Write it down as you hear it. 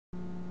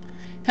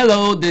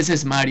Hello, this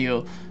is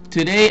Mario.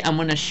 Today I'm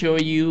gonna show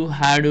you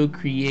how to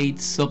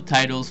create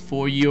subtitles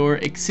for your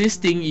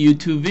existing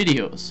YouTube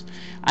videos.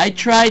 I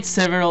tried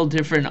several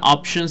different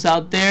options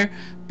out there,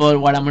 but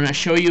what I'm gonna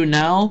show you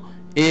now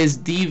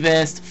is the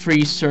best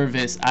free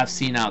service I've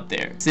seen out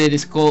there. It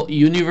is called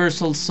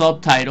Universal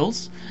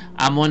Subtitles.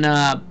 I'm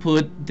gonna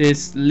put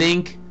this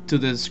link to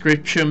the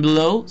description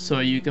below so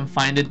you can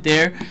find it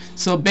there.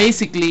 So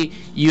basically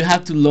you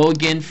have to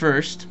log in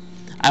first.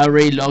 I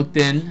already logged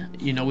in,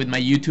 with my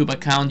YouTube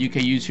account. You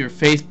can use your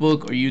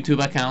Facebook or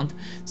YouTube account.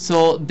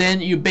 So then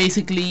you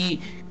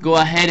basically go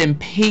ahead and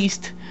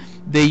paste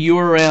the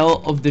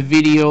URL of the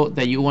video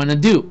that you want to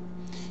do.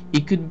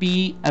 It could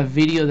be a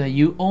video that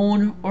you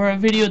own or a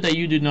video that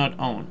you do not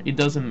own. It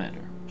doesn't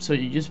matter. So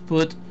you just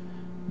put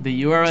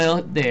the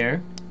URL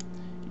there.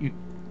 You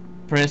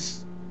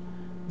press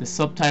the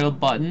subtitle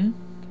button,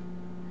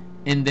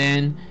 and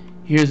then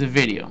here's a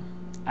video.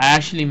 I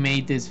actually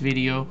made this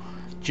video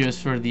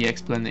just for the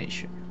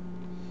explanation.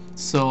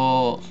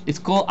 So it's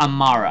called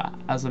Amara,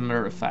 as a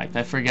matter of fact.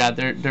 I forgot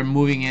they're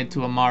moving it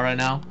to Amara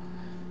now.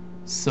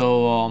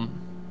 So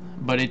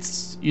but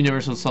it's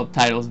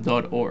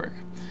universalsubtitles.org.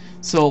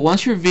 So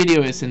once your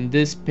video is in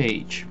this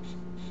page,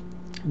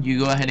 you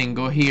go ahead and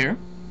go here,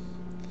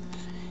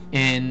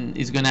 and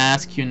it's gonna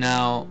ask you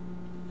now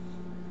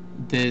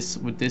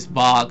with this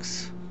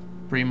box,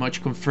 pretty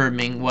much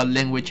confirming what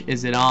language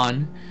is it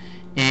on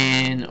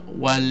and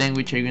what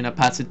language are you gonna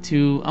pass it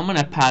to. I'm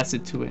gonna pass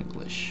it to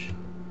English.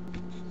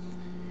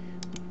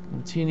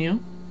 Continue.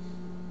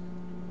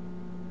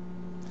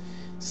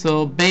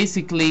 So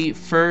basically,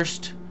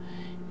 first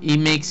it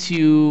makes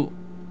you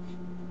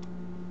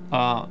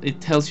it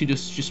tells you to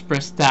just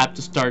press tab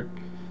to start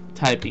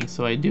typing.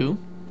 So I do.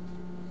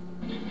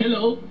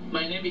 Hello,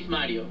 my name is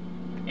Mario,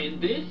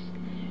 and this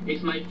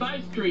is my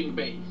 5-string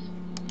bass.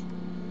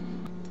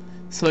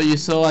 So you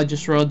saw I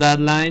just wrote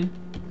that line,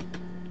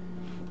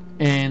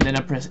 and then I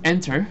press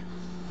enter.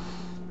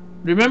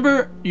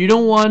 Remember, you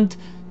don't want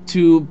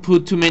to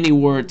put too many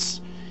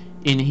words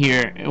in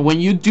here. When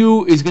you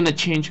do, it's gonna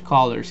change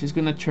colors. It's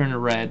gonna turn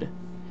red,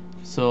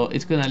 so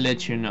it's gonna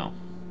let you know.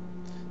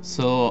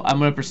 So I'm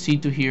gonna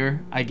proceed to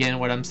hear again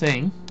what I'm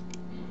saying.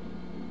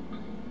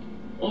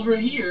 Over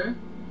here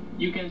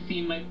you can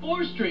see my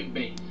 4-string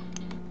bass.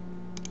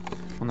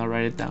 I'm gonna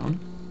write it down.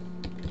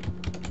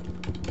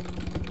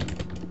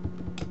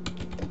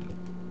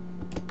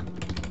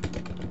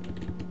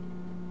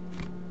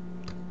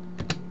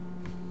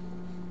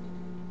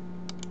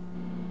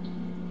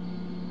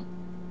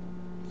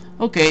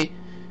 Okay,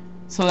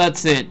 so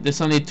that's it.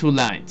 There's only 2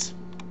 lines,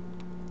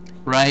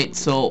 right?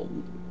 So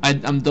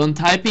I'm done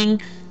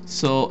typing,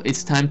 so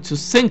it's time to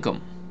sync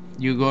them.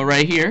 You go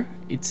right here,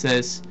 it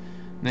says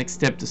next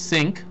step to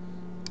sync,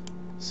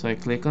 so I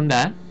click on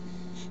that.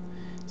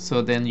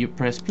 So then you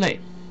press play.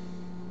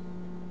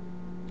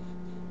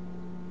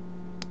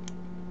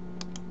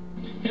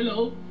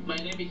 Hello, my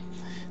name is...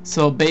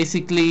 So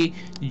basically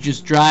you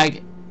just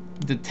drag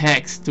the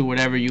text to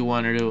whatever you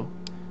want to do.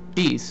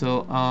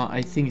 So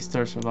I think it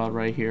starts about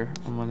right here.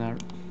 I'm gonna...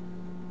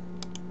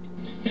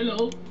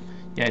 Hello.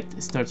 Yeah,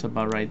 it starts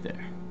about right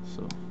there.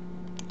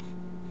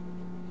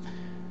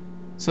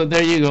 So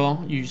there you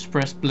go. You just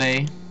press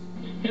play.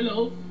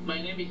 Hello,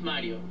 my name is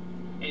Mario,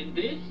 and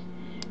this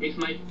is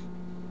my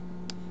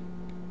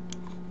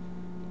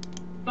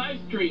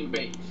 5-string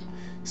bass.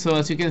 So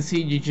as you can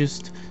see, you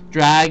just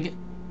drag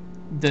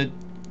the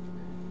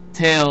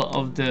tail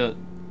of the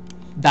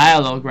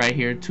dialogue right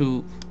here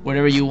to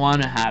whatever you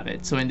want to have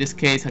it. So in this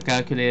case, I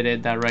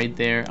calculated that right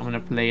there. I'm gonna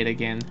play it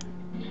again.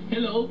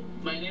 Hello,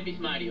 my name is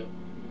Mario,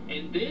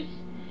 and this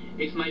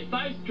is my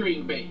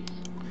 5-string bass.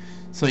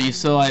 So you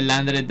saw I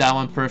landed it that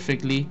one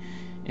perfectly,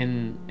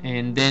 and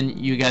then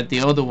you got the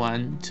other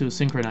one to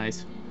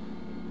synchronize.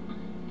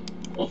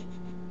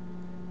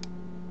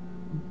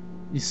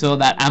 You saw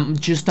that I'm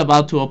just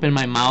about to open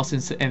my mouse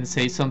and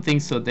say something,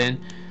 so then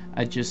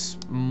I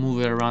just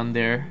move it around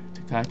there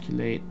to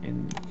calculate.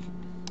 And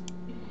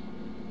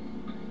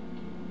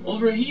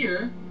over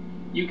here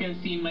you can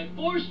see my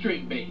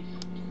 4-string bass.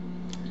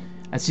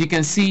 As you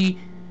can see,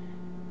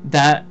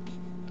 that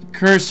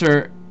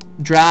cursor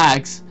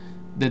drags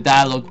the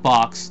dialog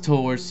box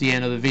towards the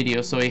end of the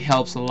video, so it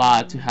helps a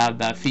lot to have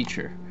that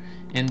feature.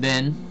 And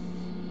then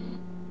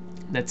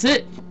that's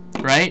it,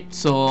 right?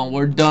 So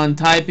we're done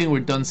typing,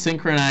 we're done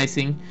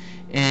synchronizing,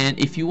 and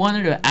if you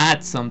wanted to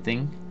add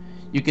something,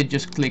 you could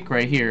just click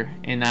right here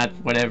and add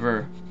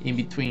whatever in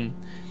between,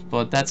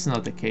 but that's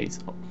not the case.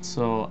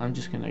 So I'm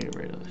just gonna get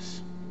rid of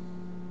this.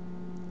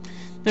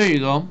 There you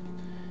go.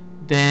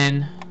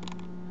 Then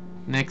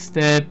next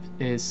step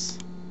is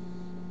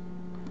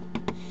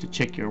to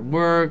check your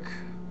work.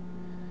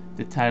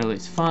 The title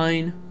is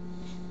fine,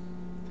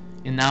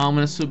 and now I'm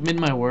gonna submit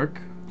my work,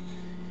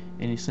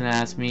 and it's gonna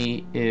ask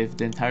me if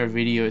the entire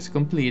video is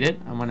completed.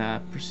 I'm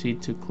gonna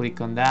proceed to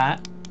click on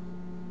that,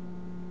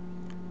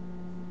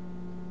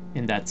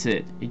 and that's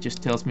it. It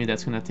just tells me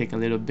that's gonna take a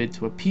little bit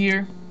to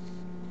appear.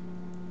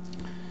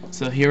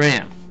 So here I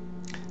am.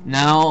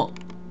 Now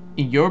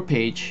in your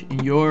page,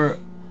 in your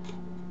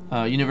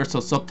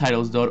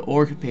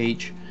universalsubtitles.org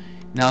page.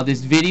 Now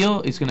this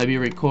video is going to be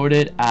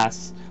recorded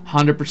as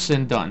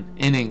 100% done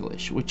in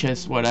English, which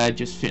is what I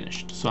just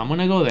finished. So I'm going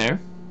to go there,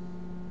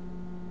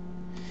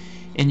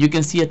 and you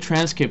can see a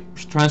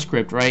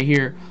transcript right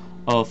here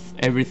of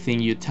everything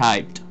you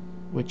typed,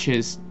 which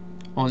is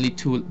only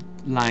 2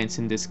 lines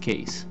in this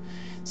case.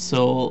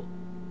 So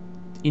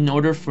in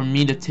order for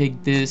me to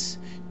take this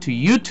to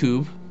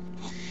YouTube,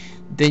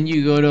 then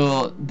you go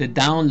to the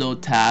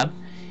download tab,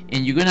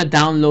 and you're gonna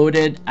download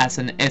it as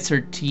an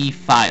SRT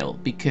file,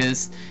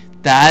 because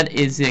that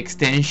is the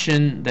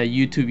extension that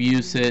YouTube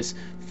uses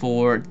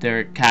for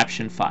their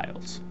caption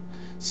files.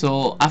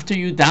 So after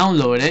you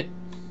download it,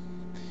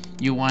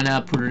 you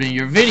wanna put it in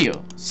your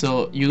video.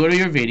 So you go to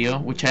your video,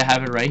 which I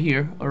have it right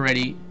here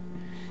already,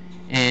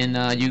 and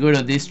you go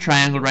to this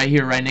triangle right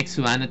here, right next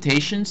to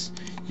annotations.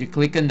 You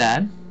click on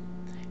that,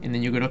 and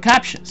then you go to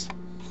captions.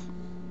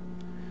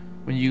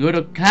 When you go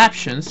to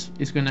captions,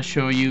 it's gonna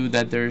show you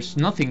that there's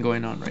nothing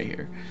going on right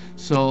here.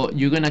 So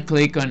you're gonna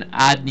click on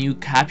add new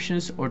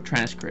captions or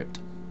transcript,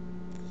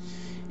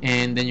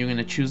 and then you're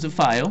gonna choose the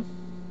file,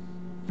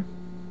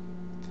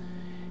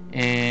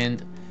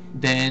 and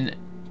then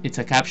it's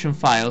a caption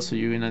file, so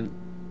you're gonna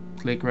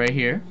click right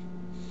here.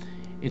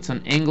 It's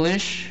on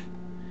English,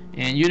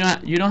 and you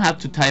don't have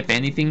to type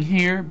anything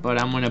here, but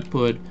I'm gonna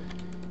put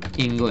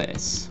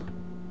Inglés,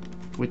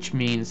 which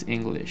means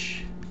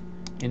English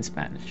in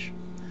Spanish.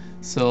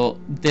 So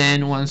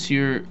then once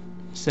you're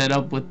set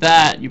up with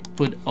that, you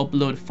put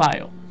upload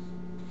file,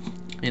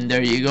 and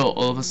there you go.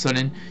 All of a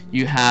sudden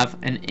you have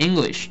an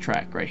English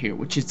track right here,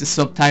 which is the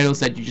subtitles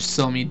that you just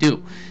saw me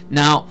do.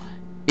 Now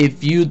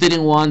if you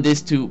didn't want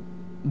this to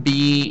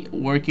be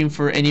working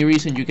for any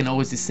reason, you can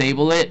always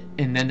disable it,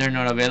 and then they're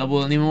not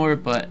available anymore,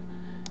 but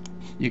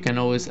you can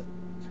always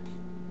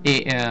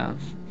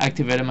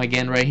activate them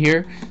again right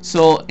here.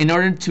 So in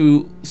order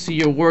to see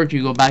your work,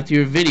 you go back to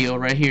your video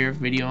right here,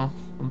 video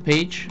on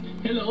page.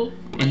 Hello.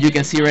 And you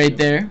can see right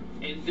there.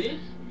 And this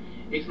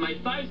is my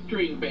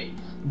 5-string bass.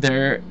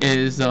 There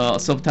is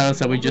subtitles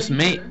that we just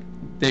made.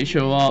 They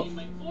show up.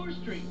 My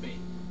 4-string bass.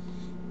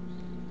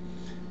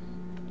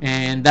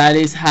 And that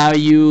is how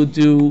you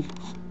do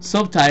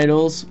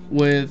subtitles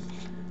with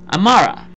Amara.